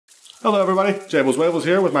Hello everybody, Jabelzwavelz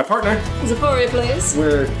here with my partner. XephoriaPlays.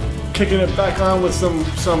 We're kicking it back on with some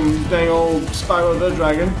dang old Spyro the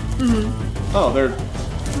Dragon. Mm-hmm. Oh,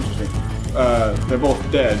 they're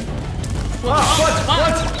both dead. What?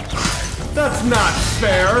 That's not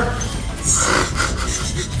fair.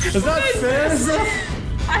 Is that fair?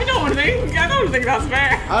 I don't think that's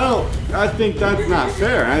fair. I think that's not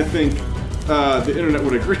fair. I think the internet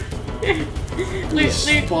would agree. Leave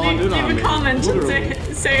a comment and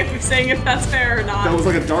saying if that's fair or not. That was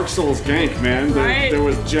like a Dark Souls gank, man. Right? There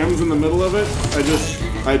was gems in the middle of it.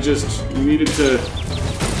 I just needed to.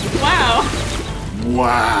 Wow.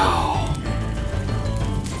 Wow.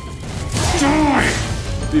 Die!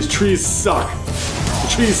 These trees suck. The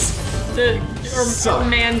trees suck. Or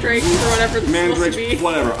Mandrakes or whatever it's supposed to be.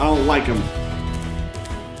 Whatever. I don't like them.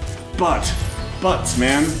 Butts,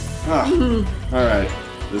 man. All right.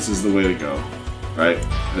 This is the way to go, right?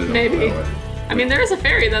 Maybe. I mean, there is a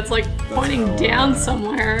fairy that's like pointing down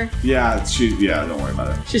somewhere. Yeah, don't worry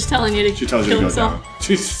about it. She's telling you to She tells you to go down.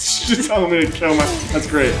 She's telling me to kill my. That's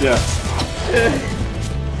great. Yeah.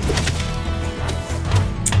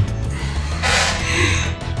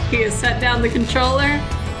 He has set down the controller.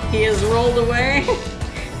 He has rolled away.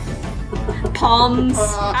 Palms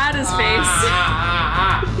at his face.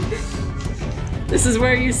 This is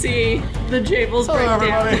where you see the Jabelz breakdown.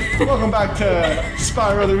 Hello everybody, welcome back to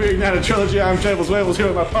Spyro the Reignited Trilogy. I'm Jabelzwavelz here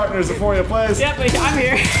with my partner XephoriaPlays. Yep, I'm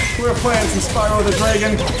here. We're playing some Spyro the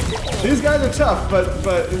Dragon. These guys are tough, but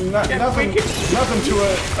nothing to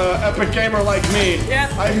an epic gamer like me.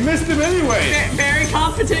 Yep. I missed him anyway. Very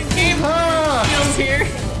competent game skills here.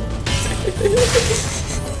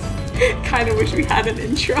 Kinda wish we had an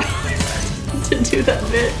intro to do that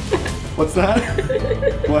bit. What's that?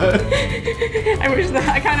 What?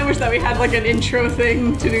 I kind of wish that we had like an intro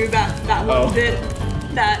thing to do that one bit,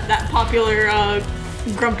 that popular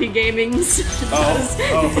grumpy gamings.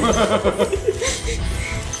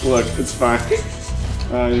 Look, it's fine.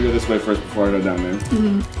 You go this way first before I go down there.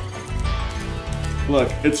 Mm-hmm.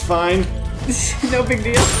 Look, it's fine. No big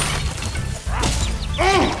deal.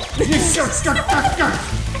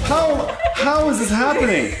 How is this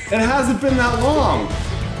happening? It hasn't been that long.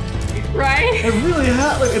 Right? It really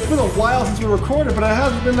has. Like, it's been a while since we recorded, but it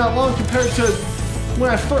hasn't been that long compared to when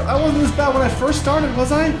I wasn't this bad when I first started,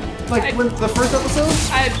 was I? Like when the first episode?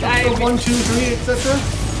 1, 2, 3, etc.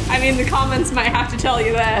 I mean, the comments might have to tell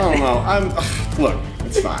you that. I don't know. Look,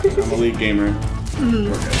 it's fine. I'm a league gamer.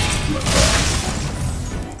 We're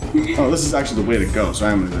good. Oh, this is actually the way to go, so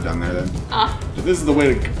I'm gonna go down there then. If this is the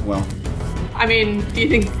way to go, well. I mean, do you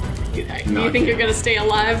think you're gonna stay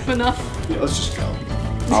alive enough? Yeah, let's just go.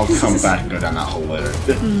 I'll come back and go down that hole later.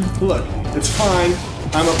 Look, it's fine.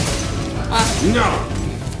 No!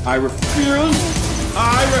 I refuse!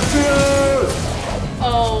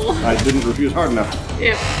 Oh. I didn't refuse hard enough.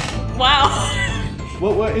 Yep. Wow.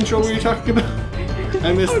 What intro were you talking about?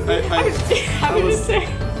 I missed.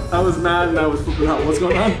 I was mad and I was flipping out. What's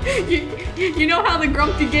going on? You know how the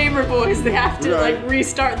grumpy gamer boys, they have to like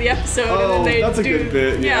restart the episode and then they that's a good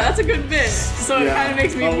bit. Yeah, that's a good bit. So it kind of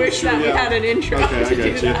makes me wish that we had an intro to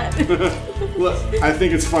do that. Well, I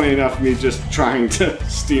think it's funny enough me just trying to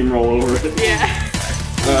steamroll over it. Yeah.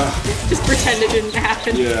 Just pretend it didn't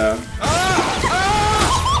happen. Yeah.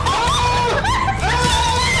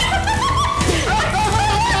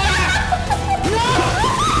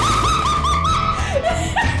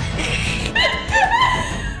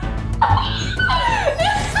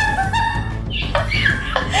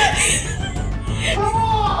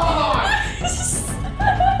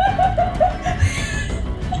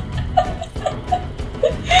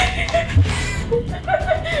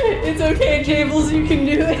 It's okay, Jabelz, you can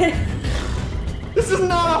do it. This is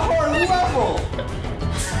not a hard level!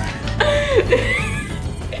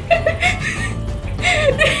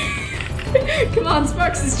 Come on,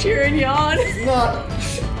 Sparks is cheering you on. It's not.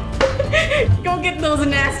 Go get those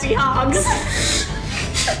nasty hogs.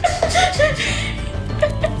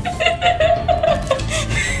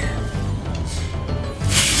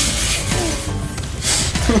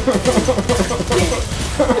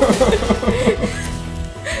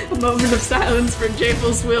 A moment of silence for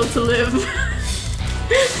Jabelz's will to live.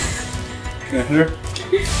 Can I hit her?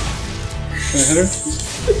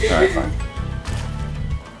 Alright, fine.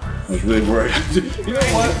 I was really worried. You know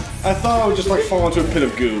what? I thought I would just like fall into a pit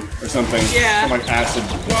of goo or something. Yeah. Some like acid.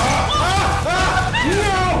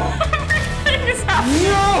 No! Everything is happening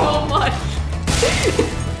so much.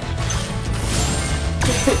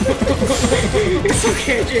 It's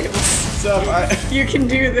okay, Jabelz. You can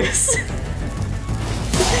do this.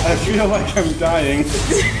 I feel like I'm dying. Is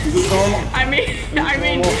this normal? I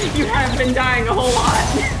mean, you have been dying a whole lot.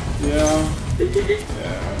 Yeah.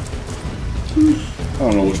 Yeah. I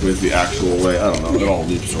don't know which way is the actual way. I don't know. It all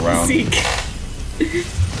loops around. Zeke.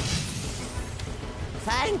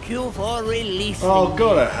 Thank you for releasing. Oh,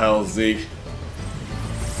 go to hell, Zeke.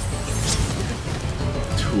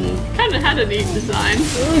 Tool. Kind of had a neat design.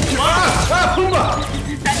 Pumbaa!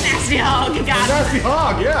 That nasty hog, you got it. Nasty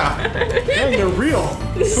hog, yeah. Dang, they're real.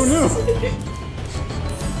 Who knew?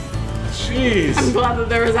 Jeez. I'm glad that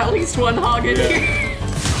there was at least one hog in here.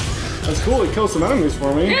 That's cool. He killed some enemies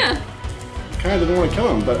for me. Yeah. Kind of didn't want to kill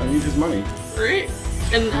him, but I need his money. Right.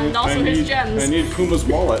 And also his gems. I need Pumbaa's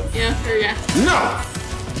wallet. Yeah, or yeah. No!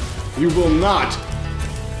 You will not.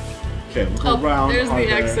 Okay, look around. There's the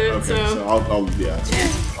exit, okay, so I'll yeah.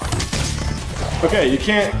 Fine. Okay, you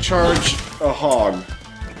can't charge a hog.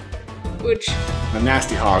 Which? A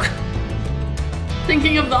nasty hog.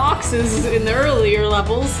 Thinking of the oxes in the earlier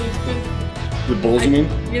levels. The bulls, you mean?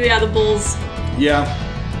 Yeah, the bulls. Yeah.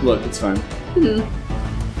 Look, it's fine.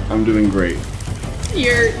 I'm doing great.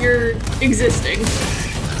 You're existing.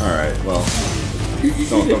 All right. Well,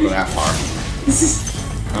 don't go that far.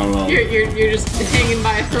 I don't know. You're just hanging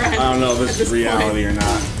by a thread. I don't know if this is reality or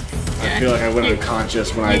not. Yeah. I feel like I went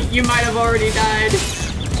unconscious when You might have already died.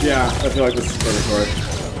 Yeah, I feel like this is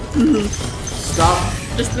purgatory. Stop.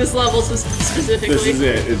 Just this level specifically. This is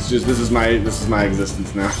it. It's just this is my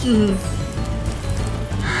existence now.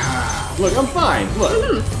 Look, I'm fine.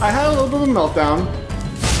 Look, I had a little bit of a meltdown.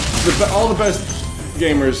 All the best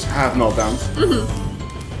gamers have meltdowns.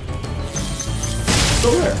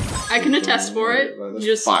 Still there. I can attest for it. There's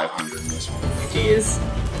Just 500 in this one. Jeez.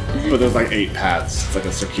 But there's like 8 paths. It's like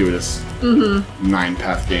a circuitous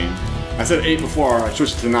 9-path game. I said 8 before. I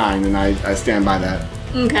switched to 9, and I stand by that.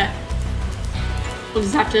 Okay. We'll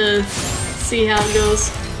just have to see how it goes.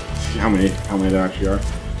 See how many there actually are.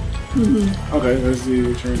 Okay, there's the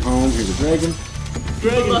return home. Here's a dragon.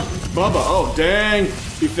 Dragon. Bubba. Oh, dang.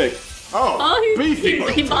 Be thick. Oh, beefy.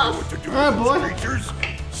 He buffed. Ah, boy.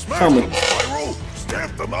 Smash them, Spyro.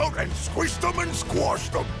 Stamp them out and squish them and squash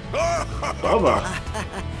them. Bubba.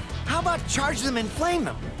 How about charge them and flame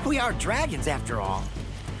them? We are dragons after all.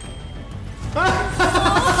 That's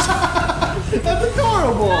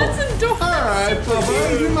adorable. That's adorable. All right,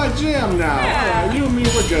 Bubba. You're my jam now. Yeah. All right, you and me,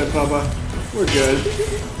 we're good, Bubba. We're good.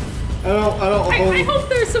 I hope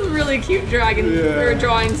there's some really cute dragon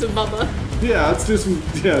drawings of Bubba. Yeah, let's do some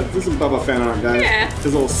Bubba fan art, guys. Yeah.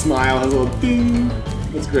 His little smile, his little ding.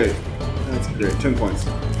 That's great. That's great. 10 points.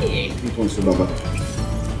 Yeah. 10 points for Bubba.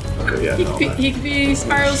 Okay, yeah. He could be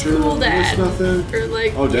Spyro's cool dad. Nothing. Or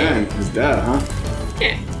like. Oh dang, his dad, huh?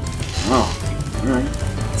 Yeah. Oh, all right.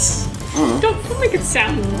 Don't make it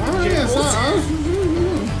sound. I'm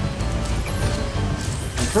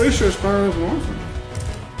pretty sure Spyro's an orphan.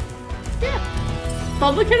 Yeah.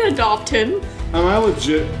 Bubba can adopt him. Am I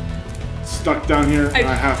legit stuck down here? I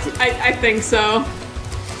have to. I think so.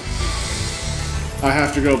 I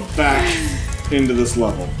have to go back into this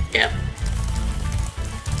level. Yep.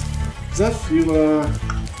 Does that feel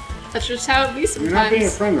That's just how it be sometimes. You're not being a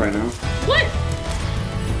friend right now. What?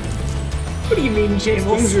 What do you mean,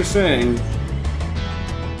 Jabelz? Things you're saying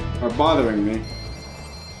are bothering me.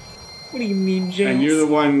 What do you mean, Jabelz? And you're the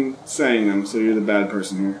one saying them, so you're the bad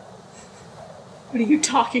person here. What are you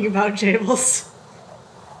talking about, Jabelz?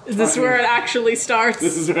 Is this where it actually starts?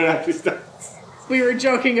 This is where it actually starts. We were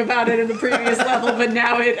joking about it in the previous level, but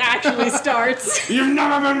now it actually starts. You've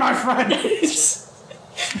never been my friend!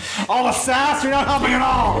 All the sass, you're not helping at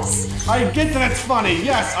all! I get that it's funny.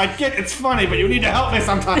 Yes, I get it's funny, but you need to help me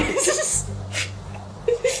sometimes.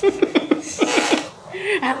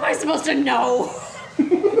 How am I supposed to know?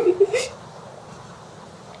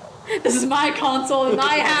 This is my console in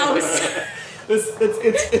my house. It's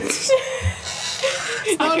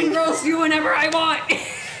I can roast you whenever I want.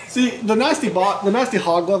 See, the nasty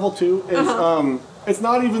hog level too is it's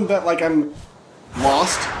not even that like I'm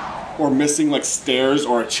lost or missing like stairs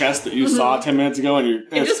or a chest that you saw 10 minutes ago, and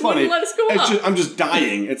it's just funny. wouldn't let us go up. I'm just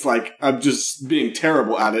dying. It's like I'm just being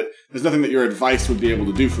terrible at it. There's nothing that your advice would be able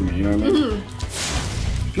to do for me. You know what I mean?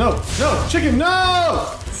 No, chicken,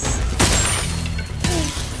 no!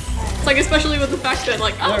 It's like, especially with the fact that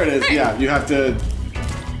like, oh, there it is. hey. Yeah, you have to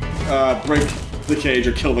break the cage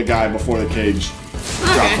or kill the guy before the cage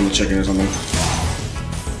drops on the chicken or something.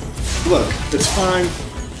 Look, it's fine.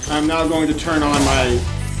 I'm now going to turn on my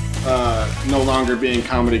no longer being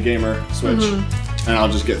comedy gamer switch, and I'll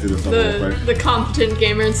just get through this level real quick. The competent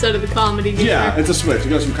gamer instead of the comedy gamer. Yeah, it's a switch. It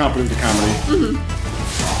goes from competent to comedy.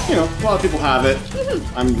 You know, a lot of people have it.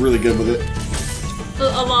 I'm really good with it.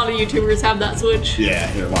 A lot of YouTubers have that switch. Yeah,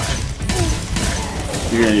 here, watch.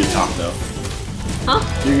 You're gonna need to talk though. Huh?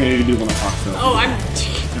 You're gonna need to do one to talk though. Oh, I'm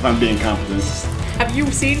if I'm being competent. Have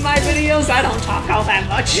you seen my videos? I don't talk all that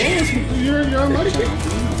much. Yes, you're on my channel.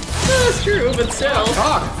 That's true, but still.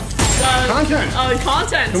 Talk. Content.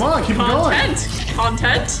 Content. Come on, keep it going.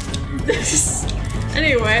 Content.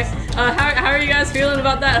 Anyway, how are you guys feeling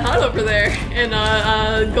about that hut over there in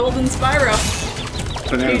Golden Spyro?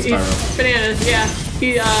 Banana Spyro. Bananas, yeah.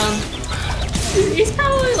 He's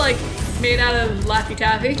probably like made out of Laffy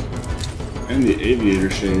Taffy. And the aviator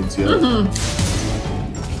shades, yeah.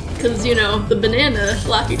 Because, you know, the banana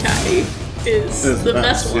Laffy Taffy is the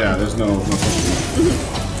best one. Yeah, there's no question.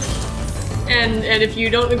 And if you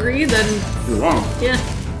don't agree, then... You're wrong. Yeah.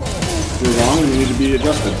 You're wrong and you need to be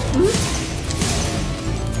adjusted.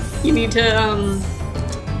 You need to,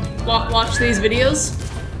 watch these videos.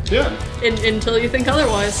 Yeah. Until you think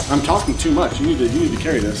otherwise. I'm talking too much. You need to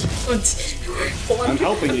carry this. Well, I'm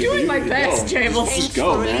helping you. I'm doing my best, Jabelz. Just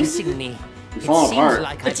go, man. Me. You're falling apart. Seems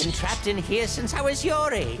like I've been trapped in here since I was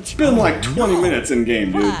your age. It's been like 20 minutes in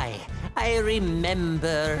game, dude. Why? I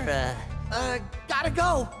remember. Gotta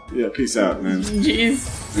go. Yeah, peace out, man. Jeez.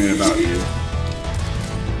 Ain't about you.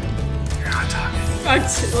 You're not talking.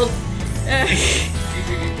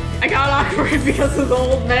 I got awkward because of the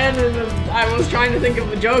old man, and I was trying to think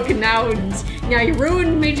of a joke, and now you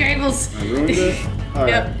ruined me, Jabelz. I ruined it? All right.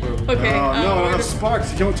 Yep. Okay. Oh, no, I don't have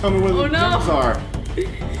sparks. You don't tell me where the gems are.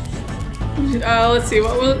 Let's see.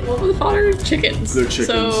 What were the fodder? Chickens. They're chickens,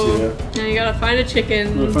 so, yeah. You gotta find a chicken.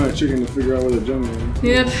 I'm gonna find a chicken to figure out where the gems are.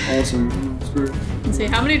 Yep. Awesome. That's great. Let's see.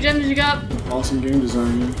 How many gems you got? Awesome game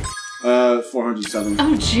design. 407.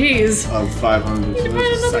 Oh, jeez. Of 500. You So find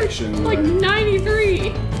there's a another, section. like, 93.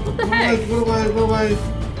 What the heck? What do I?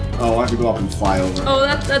 Oh, I have to go up and fly over. Oh,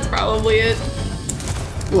 that's probably it.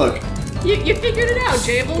 Look. You figured it out,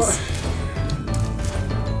 Jabelz.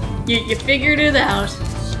 You figured it out.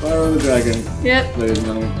 Spyro the Dragon. Yep. Ladies and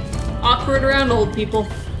gentlemen. Awkward around old people.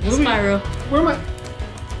 Spyro. Where am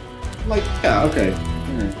I? Like, yeah, okay.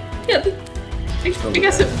 Alright. Yeah, I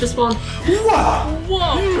guess it just won. Wow!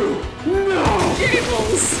 Whoa! No!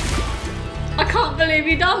 Jabelz! I can't believe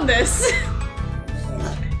you done this!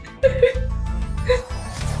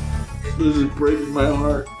 This is breaking my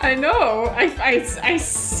heart. I know. I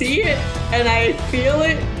see it and I feel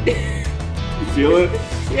it. You feel it?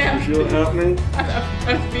 Yeah. You feel it happening?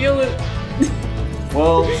 I feel it.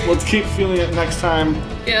 Well, let's keep feeling it next time.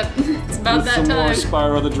 Yep. It's about with that some time. more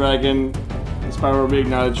Spyro the Dragon, Spyro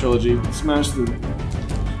Reignited trilogy. Smash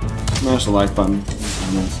the like button.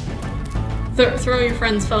 Throw your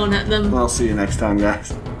friend's phone at them. I'll see you next time,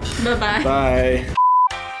 guys. Bye-bye. Bye.